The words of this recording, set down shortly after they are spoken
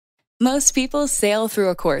Most people sail through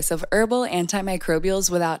a course of herbal antimicrobials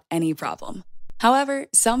without any problem. However,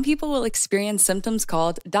 some people will experience symptoms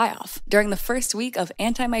called die-off during the first week of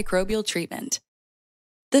antimicrobial treatment.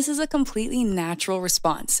 This is a completely natural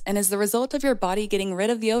response and is the result of your body getting rid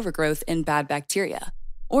of the overgrowth in bad bacteria,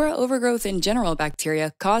 or overgrowth in general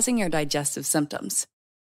bacteria causing your digestive symptoms.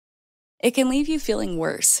 It can leave you feeling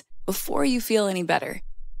worse before you feel any better,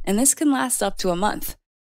 and this can last up to a month.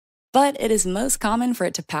 But it is most common for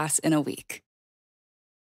it to pass in a week.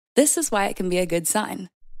 This is why it can be a good sign.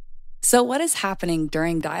 So what is happening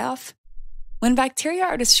during die-off? When bacteria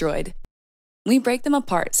are destroyed, we break them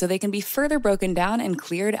apart so they can be further broken down and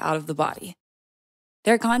cleared out of the body.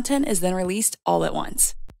 Their content is then released all at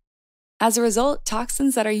once. As a result,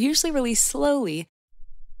 toxins that are usually released slowly,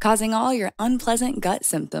 causing all your unpleasant gut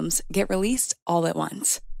symptoms, get released all at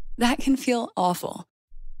once. That can feel awful.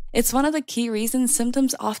 It's one of the key reasons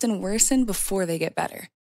symptoms often worsen before they get better.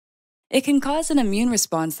 It can cause an immune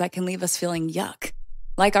response that can leave us feeling yuck,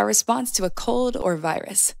 like our response to a cold or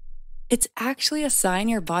virus. It's actually a sign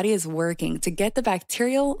your body is working to get the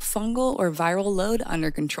bacterial, fungal, or viral load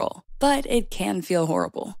under control, but it can feel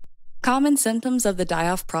horrible. Common symptoms of the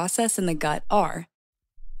die-off process in the gut are: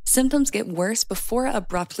 symptoms get worse before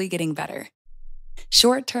abruptly getting better.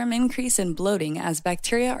 Short-term increase in bloating as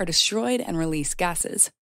bacteria are destroyed and release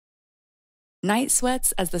gases. Night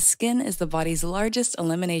sweats as the skin is the body's largest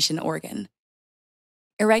elimination organ.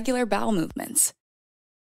 Irregular bowel movements.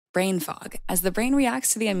 Brain fog as the brain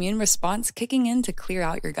reacts to the immune response kicking in to clear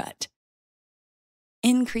out your gut.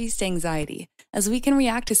 Increased anxiety as we can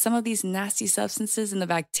react to some of these nasty substances in the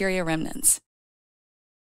bacteria remnants.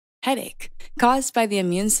 Headache caused by the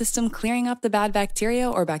immune system clearing up the bad bacteria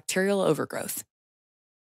or bacterial overgrowth.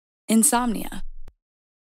 Insomnia.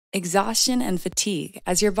 Exhaustion and fatigue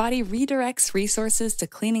as your body redirects resources to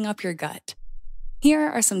cleaning up your gut. Here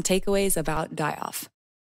are some takeaways about die-off.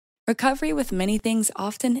 Recovery with many things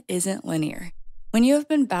often isn't linear. When you have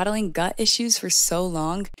been battling gut issues for so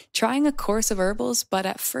long, trying a course of herbals but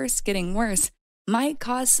at first getting worse might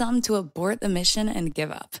cause some to abort the mission and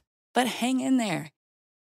give up. But hang in there.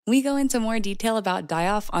 We go into more detail about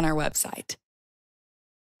die-off on our website.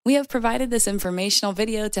 We have provided this informational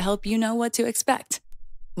video to help you know what to expect,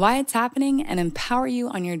 why it's happening, and empower you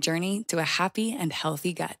on your journey to a happy and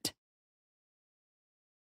healthy gut.